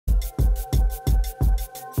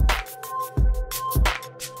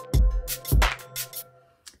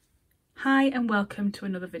Hi and welcome to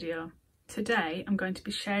another video. Today I'm going to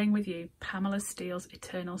be sharing with you Pamela Steele's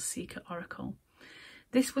Eternal Seeker Oracle.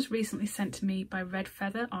 This was recently sent to me by Red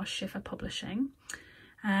Feather or Schiffer Publishing,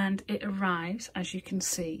 and it arrives, as you can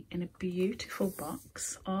see, in a beautiful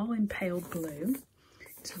box, all in pale blue.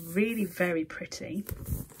 It's really very pretty,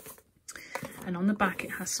 and on the back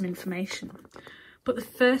it has some information. But the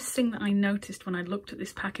first thing that I noticed when I looked at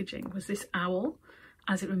this packaging was this owl,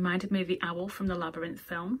 as it reminded me of the owl from the Labyrinth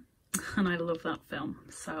film. And I love that film,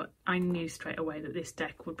 so I knew straight away that this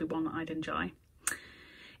deck would be one that I'd enjoy.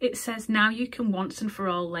 It says, now you can once and for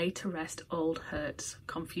all lay to rest old hurts,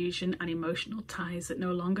 confusion and emotional ties that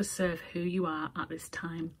no longer serve who you are at this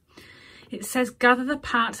time. It says, gather the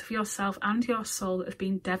parts of yourself and your soul that have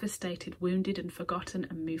been devastated, wounded and forgotten,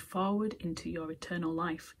 and move forward into your eternal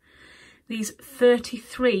life. These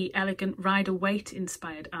 33 elegant Rider-Waite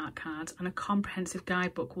inspired art cards and a comprehensive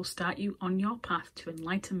guidebook will start you on your path to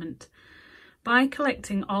enlightenment. By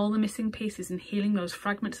collecting all the missing pieces and healing those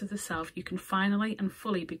fragments of the self, you can finally and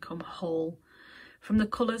fully become whole. From the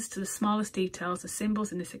colours to the smallest details, the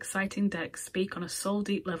symbols in this exciting deck speak on a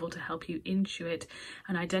soul-deep level to help you intuit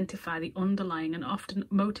and identify the underlying and often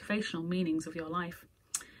motivational meanings of your life.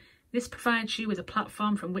 This provides you with a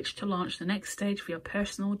platform from which to launch the next stage for your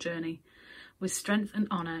personal journey. With strength and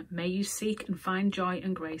honour, may you seek and find joy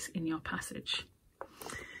and grace in your passage.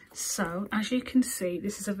 So, as you can see,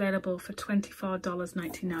 this is available for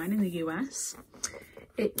 $24.99 in the US.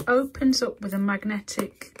 It opens up with a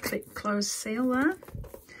magnetic click-close seal there.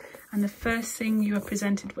 And the first thing you are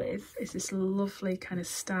presented with is this lovely kind of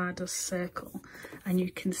stardust circle. And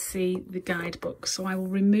you can see the guidebook. So I will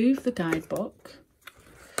remove the guidebook,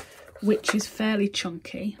 which is fairly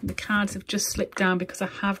chunky. The cards have just slipped down because I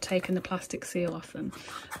have taken the plastic seal off them.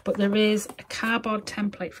 But there is a cardboard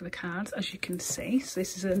template for the cards, as you can see. So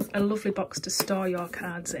this is a lovely box to store your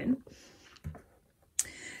cards in.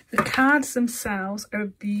 The cards themselves are a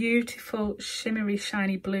beautiful, shimmery,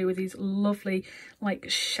 shiny blue with these lovely, like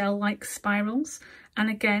shell-like spirals. And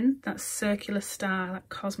again, that circular star, that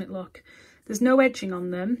cosmic look. There's no edging on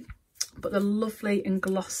them, but they're lovely and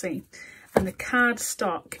glossy. And the card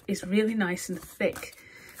stock is really nice and thick.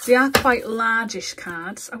 They are quite largish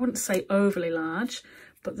cards. I wouldn't say overly large,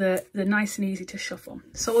 but they're nice and easy to shuffle.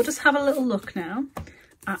 So we'll just have a little look now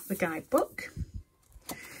at the guidebook.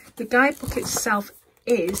 The guidebook itself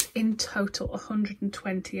is in total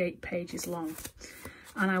 128 pages long.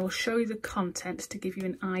 And I will show you the contents to give you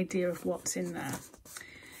an idea of what's in there.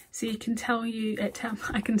 So you can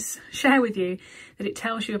I can share with you that it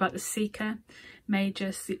tells you about the Seeker,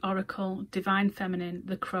 Magus, the Oracle, Divine Feminine,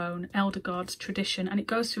 the Crone, Elder Gods, Tradition, and it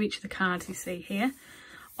goes through each of the cards you see here,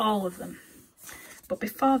 all of them. But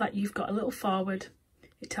before that, you've got a little foreword.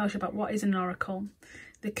 It tells you about what is an Oracle,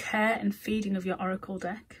 the care and feeding of your Oracle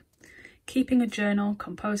deck, keeping a journal,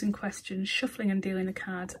 composing questions, shuffling and dealing the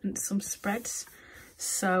cards, and some spreads.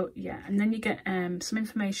 So yeah, and then you get some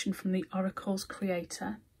information from the Oracle's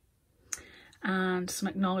creator, and some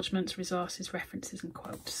acknowledgements, resources, references and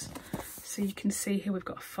quotes. So you can see here we've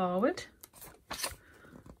got a foreword,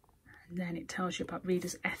 and then it tells you about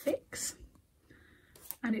readers' ethics,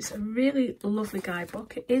 and it's a really lovely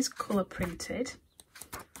guidebook. It is colour printed,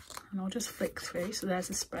 and I'll just flick through. So there's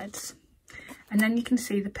the spreads, and then you can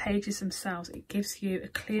see the pages themselves. It gives you a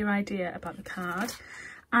clear idea about the card,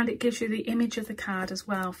 and it gives you the image of the card as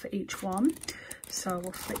well for each one. So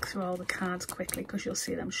we'll flick through all the cards quickly because you'll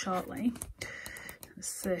see them shortly.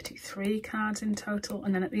 There's 33 cards in total,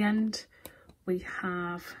 and then at the end we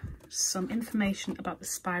have some information about the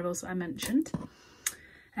spirals that I mentioned,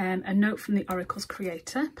 a note from the Oracle's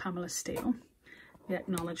creator, Pamela Steele, the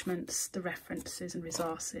acknowledgements, the references and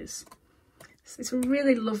resources. So it's a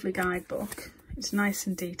really lovely guidebook. It's nice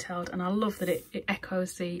and detailed, and I love that it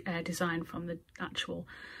echoes the design from the actual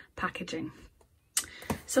packaging.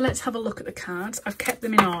 So let's have a look at the cards. I've kept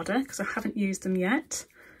them in order because I haven't used them yet.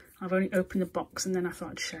 I've only opened the box and then I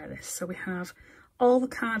thought I'd share this. So we have all the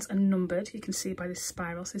cards are numbered. You can see by this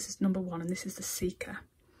spiral. So this is number 1 and this is the Seeker.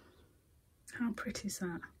 How pretty is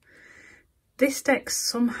that? This deck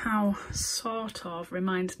somehow sort of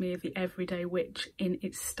reminds me of the Everyday Witch in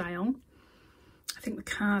its style. I think the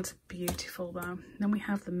cards are beautiful though. Then we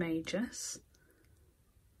have the Magus,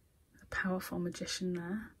 the powerful magician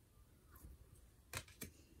there.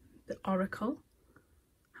 The Oracle.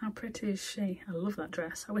 How pretty is she? I love that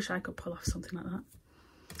dress. I wish I could pull off something like that.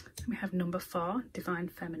 Then we have number 4, Divine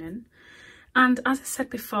Feminine. And as I said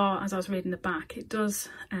before, as I was reading the back, it does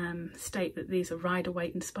state that these are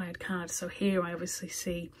Rider-Waite inspired cards. So here I obviously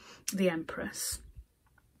see the Empress,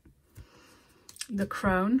 the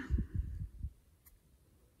Crone.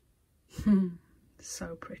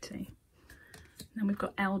 So pretty. Then we've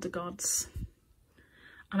got Elder Gods.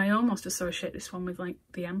 And I almost associate this one with like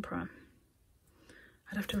the Emperor.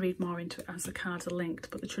 I'd have to read more into it as the cards are linked,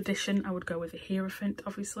 but the tradition, I would go with the Hierophant,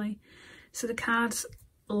 obviously. So the cards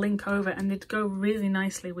link over and they'd go really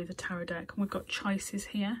nicely with the tarot deck. And we've got choices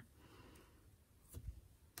here.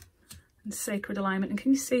 And sacred alignment. And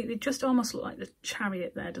can you see, they just almost look like the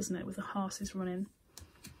Chariot there, doesn't it, with the horses running.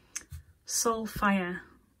 Soul Fire.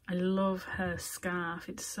 I love her scarf.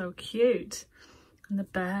 It's so cute. And the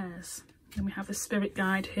bears. Then we have the Spirit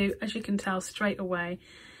Guide, who, as you can tell straight away,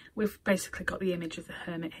 we've basically got the image of the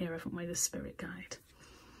Hermit here, haven't we? The Spirit Guide.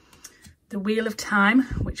 The Wheel of Time,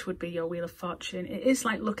 which would be your Wheel of Fortune. It is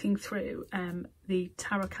like looking through the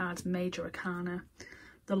tarot cards, Major Arcana.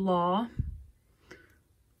 The Law.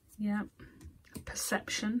 Yeah.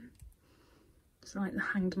 Perception. So like the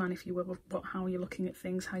Hanged Man, if you will, how you're looking at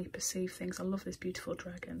things, how you perceive things. I love this beautiful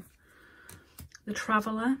dragon. The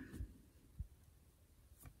Traveller.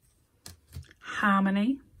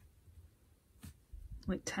 Harmony.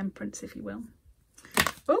 Like Temperance, if you will.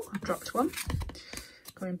 Oh, I dropped one.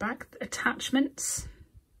 Going back. Attachments.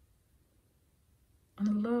 And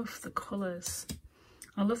I love the colours.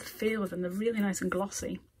 I love the feel of them. They're really nice and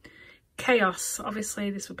glossy. Chaos. Obviously,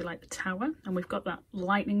 this would be like the Tower. And we've got that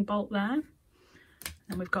lightning bolt there.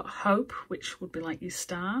 And we've got Hope, which would be like your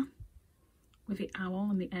star. With the owl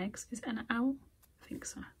and the eggs. Is it an owl? I think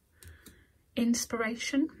so.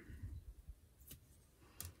 Inspiration.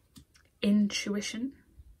 Intuition.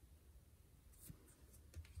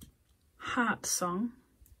 Heart Song,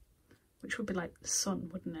 which would be like the sun,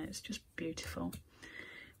 wouldn't it? It's just beautiful.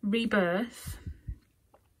 Rebirth,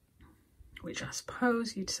 which I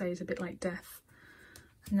suppose you'd say is a bit like death.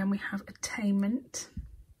 And then we have Attainment.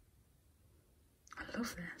 I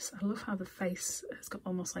love this. I love how the face has got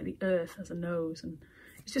almost like the earth as a nose, and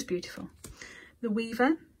it's just beautiful. The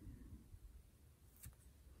Weaver.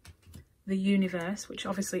 The Universe, which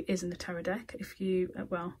obviously is in the tarot deck, if you,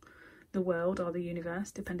 well, the world or the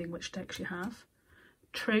universe, depending which decks you have.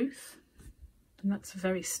 Truth, and that's a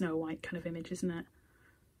very Snow White kind of image, isn't it?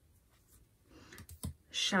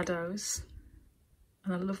 Shadows,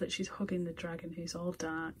 and I love that she's hugging the dragon who's all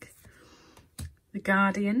dark. The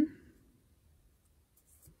Guardian.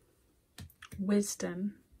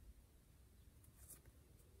 Wisdom.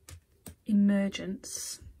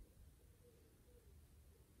 Emergence.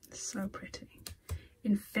 So pretty.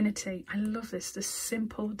 Infinity. I love this, the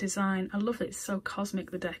simple design. I love that it's so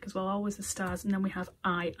cosmic, the deck as well, always the stars. And then we have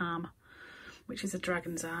I Am, which is a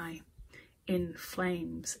dragon's eye in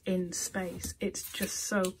flames, in space. It's just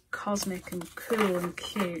so cosmic and cool and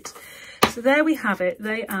cute. So there we have it.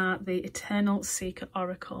 They are the Eternal Seeker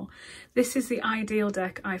Oracle. This is the ideal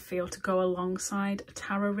deck, I feel, to go alongside a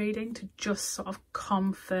tarot reading, to just sort of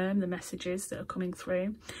confirm the messages that are coming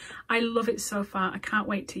through. I love it so far. I can't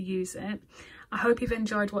wait to use it. I hope you've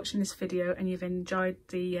enjoyed watching this video and you've enjoyed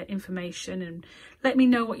the information, and let me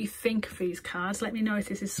know what you think of these cards. Let me know if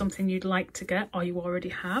this is something you'd like to get or you already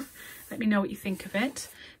have. Let me know what you think of it.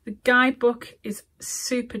 The guidebook is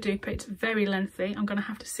super duper. It's very lengthy. I'm going to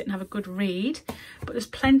have to sit and have a good read, but there's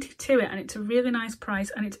plenty to it and it's a really nice price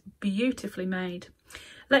and it's beautifully made.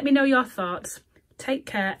 Let me know your thoughts. Take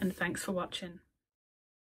care and thanks for watching.